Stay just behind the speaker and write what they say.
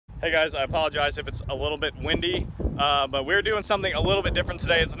Hey guys, I apologize if it's a little bit windy, but we're doing something a little bit different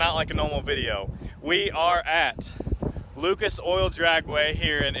today. It's not like a normal video. We are at Lucas Oil Dragway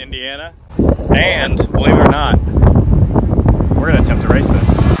here in Indiana, and believe it or not, we're gonna attempt to race this.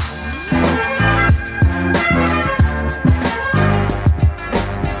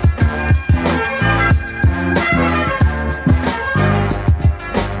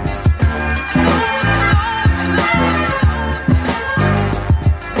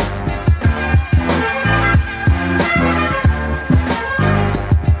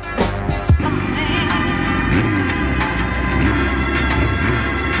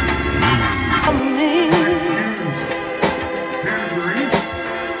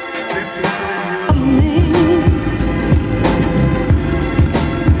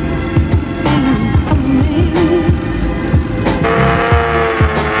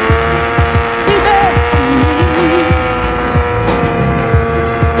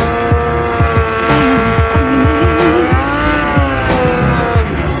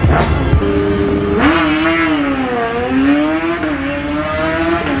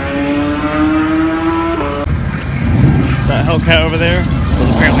 Hellcat over there was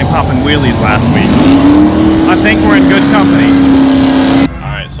apparently popping wheelies last week. I think we're in good company.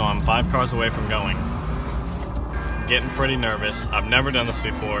 Alright, so I'm 5 cars away from going. Getting pretty nervous. I've never done this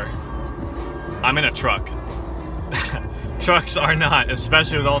before. I'm in a truck. Trucks are not,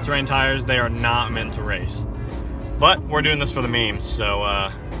 especially with all-terrain tires, they are not meant to race. But we're doing this for the memes, so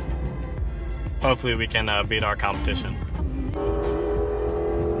hopefully we can beat our competition. Here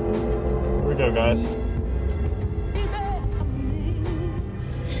we go, guys.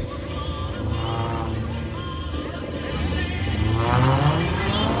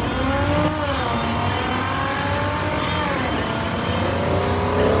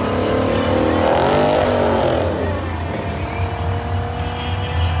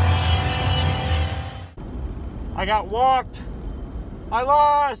 I got walked. I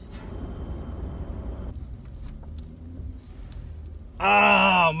lost.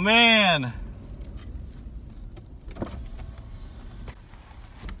 Oh man.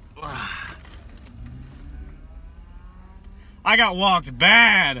 I got walked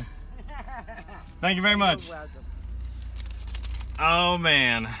bad. Thank you very much. You're welcome. Oh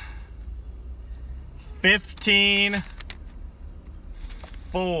man.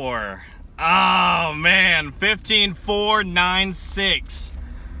 15-4. Oh man, 15-4-9-6.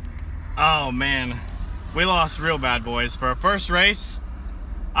 Oh man, we lost real bad, boys. For our first race,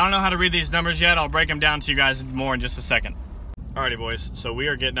 I don't know how to read these numbers yet. I'll break them down to you guys more in just a second. Alrighty, boys, so we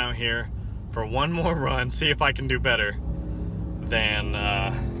are getting out here for one more run, see if I can do better than,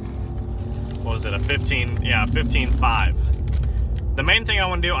 what was it, a 15-5. The main thing I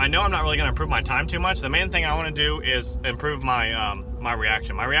want to do, I know I'm not really going to improve my time too much. The main thing I want to do is improve my my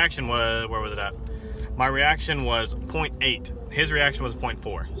reaction. My reaction was, where was it at? My reaction was 0.8. His reaction was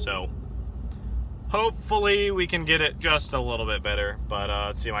 0.4. So hopefully we can get it just a little bit better. But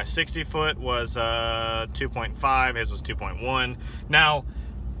let's see, my 60 foot was 2.5. His was 2.1. Now,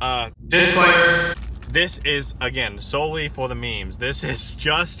 disclaimer. This is, again, solely for the memes. This is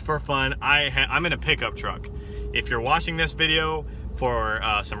just for fun. I'm in a pickup truck. If you're watching this video for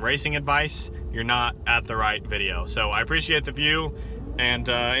some racing advice, you're not at the right video. So I appreciate the view. And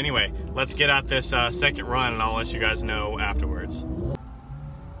anyway, let's get at this second run and I'll let you guys know afterwards. Filming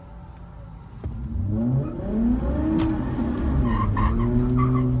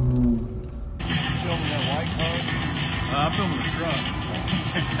that white car? I'm filming the truck.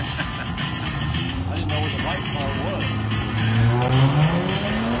 I didn't know where the white car was.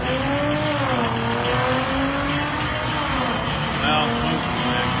 Well,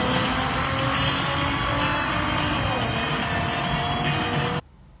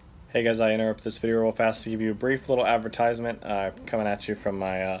 Hey guys, I interrupt this video real fast to give you a brief little advertisement coming at you from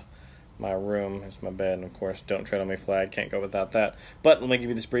my my room. Here's my bed, and of course, don't tread on me flag, can't go without that. But let me give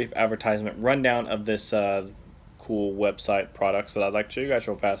you this brief advertisement rundown of this cool website products that I'd like to show you guys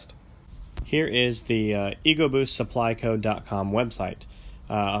real fast. Here is the EgoBoostSupplyCo.com website.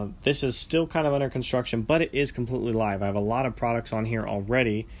 This is still kind of under construction, but it is completely live. I have a lot of products on here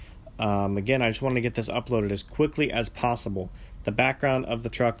already. Again, I just wanted to get this uploaded as quickly as possible. The background of the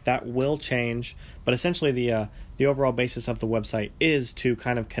truck, that will change, but essentially the overall basis of the website is to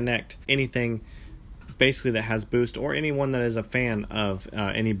kind of connect anything basically that has boost, or anyone that is a fan of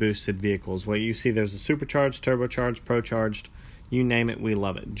any boosted vehicles. Well, you see there's a supercharged, turbocharged, procharged, you name it, we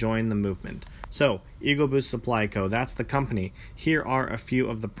love it. Join the movement. So, Ego Boost Supply Co., that's the company. Here are a few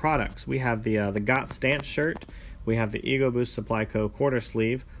of the products. We have the Got Stance shirt, we have the Ego Boost Supply Co. quarter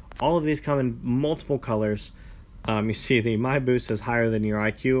sleeve. All of these come in multiple colors. You see the My Boost is higher than your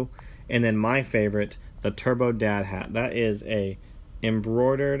IQ, and then my favorite, the Turbo Dad hat. That is a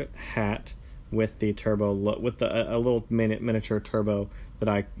embroidered hat with the turbo, with a little miniature turbo that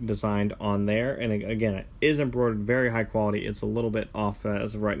I designed on there. And again, it is embroidered, very high quality. It's a little bit off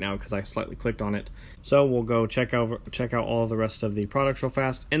as of right now because I slightly clicked on it. So we'll go check out all the rest of the products real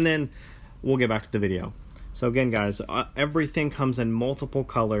fast, and then we'll get back to the video. So again, guys, everything comes in multiple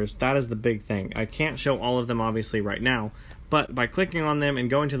colors. That is the big thing. I can't show all of them obviously right now, but by clicking on them and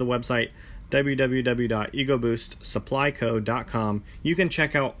going to the website www.egoboostsupplyco.com, you can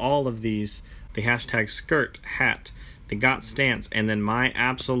check out all of these, the hashtag skirt, hat, the got stance, and then my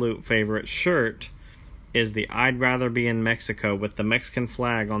absolute favorite shirt is the I'd rather be in Mexico with the Mexican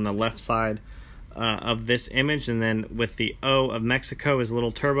flag on the left side of this image, and then with the O of Mexico is a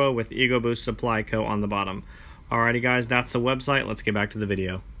little turbo with Ego Boost Supply Co. on the bottom. Alrighty guys, that's the website. Let's get back to the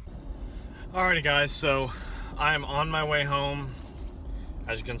video. Alrighty guys, so I am on my way home.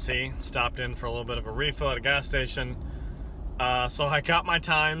 As you can see, stopped in for a little bit of a refill at a gas station. So I got my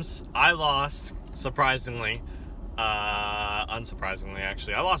times. I lost, surprisingly. Unsurprisingly,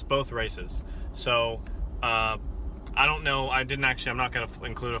 actually. I lost both races. So, I don't know. I'm not going to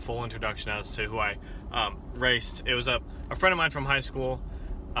include a full introduction as to who I raced. It was a friend of mine from high school.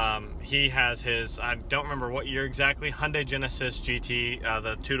 He has his, I don't remember what year exactly, Hyundai Genesis GT,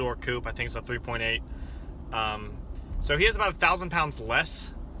 the two-door coupe. I think it's a 3.8. So he has about 1,000 pounds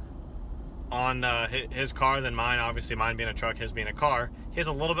less on his car than mine. Obviously, mine being a truck, his being a car. He has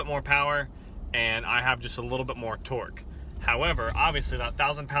a little bit more power, and I have just a little bit more torque. However, obviously, that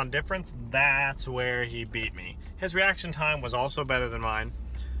 1,000-pound difference, that's where he beat me. His reaction time was also better than mine.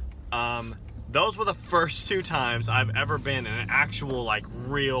 Those were the first 2 times I've ever been in an actual, like,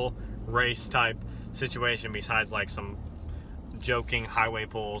 real race-type situation, besides, like, some joking highway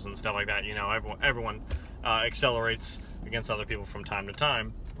pulls and stuff like that. You know, everyone accelerates against other people from time to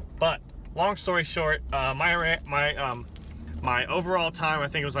time. But long story short, my overall time, I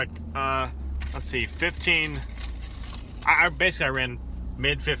think it was like let's see, 15. I ran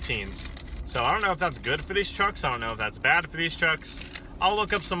mid-15s. So I don't know if that's good for these trucks. I don't know if that's bad for these trucks. I'll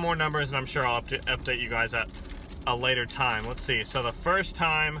look up some more numbers, and I'm sure I'll update you guys at a later time. Let's see. So the first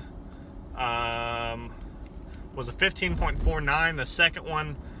time was a 15.49. The second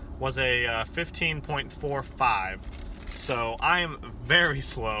one was a 15.45. So I am very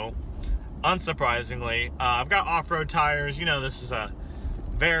slow, unsurprisingly. I've got off-road tires. You know, this is a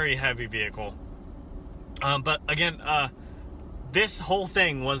very heavy vehicle. But again, this whole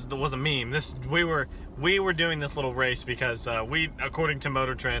thing was a meme. We were doing this little race because according to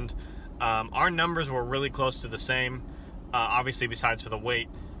Motor Trend, our numbers were really close to the same. Obviously, besides for the weight.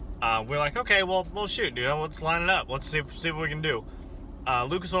 We're like, okay, well shoot, dude, let's line it up. Let's see what we can do.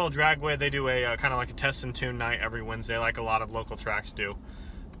 Lucas Oil Dragway, they do a kind of like a test and tune night every Wednesday, like a lot of local tracks do.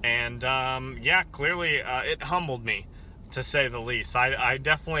 And yeah, clearly it humbled me, to say the least.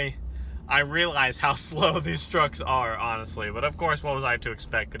 I realize how slow these trucks are, honestly. But of course, what was I to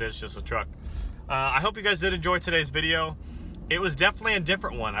expect? It is just a truck. I hope you guys did enjoy today's video. It was definitely a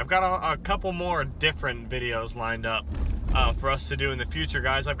different one. I've got a couple more different videos lined up for us to do in the future,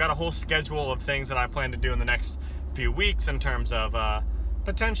 guys. I've got a whole schedule of things that I plan to do in the next few weeks in terms of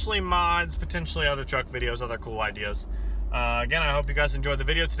potentially mods, potentially other truck videos, other cool ideas. Again, I hope you guys enjoyed the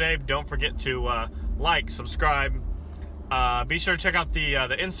video today. Don't forget to like, subscribe. Be sure to check out the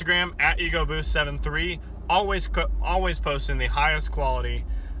Instagram at EgoBoost73. Always posting the highest quality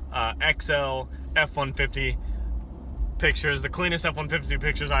XL F-150 pictures, the cleanest F-150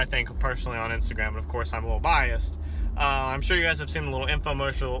 pictures, I think, personally, on Instagram. But of course, I'm a little biased. I'm sure you guys have seen the little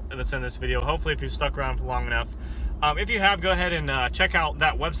infomercial that's in this video. Hopefully, if you've stuck around for long enough. If you have, go ahead and check out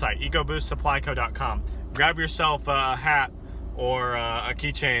that website, egoboostsupplyco.com. Grab yourself a hat or a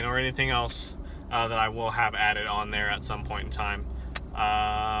keychain or anything else that I will have added on there at some point in time.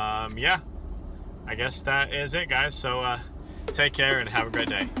 Yeah, I guess that is it, guys. So take care and have a great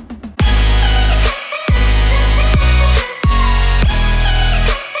day.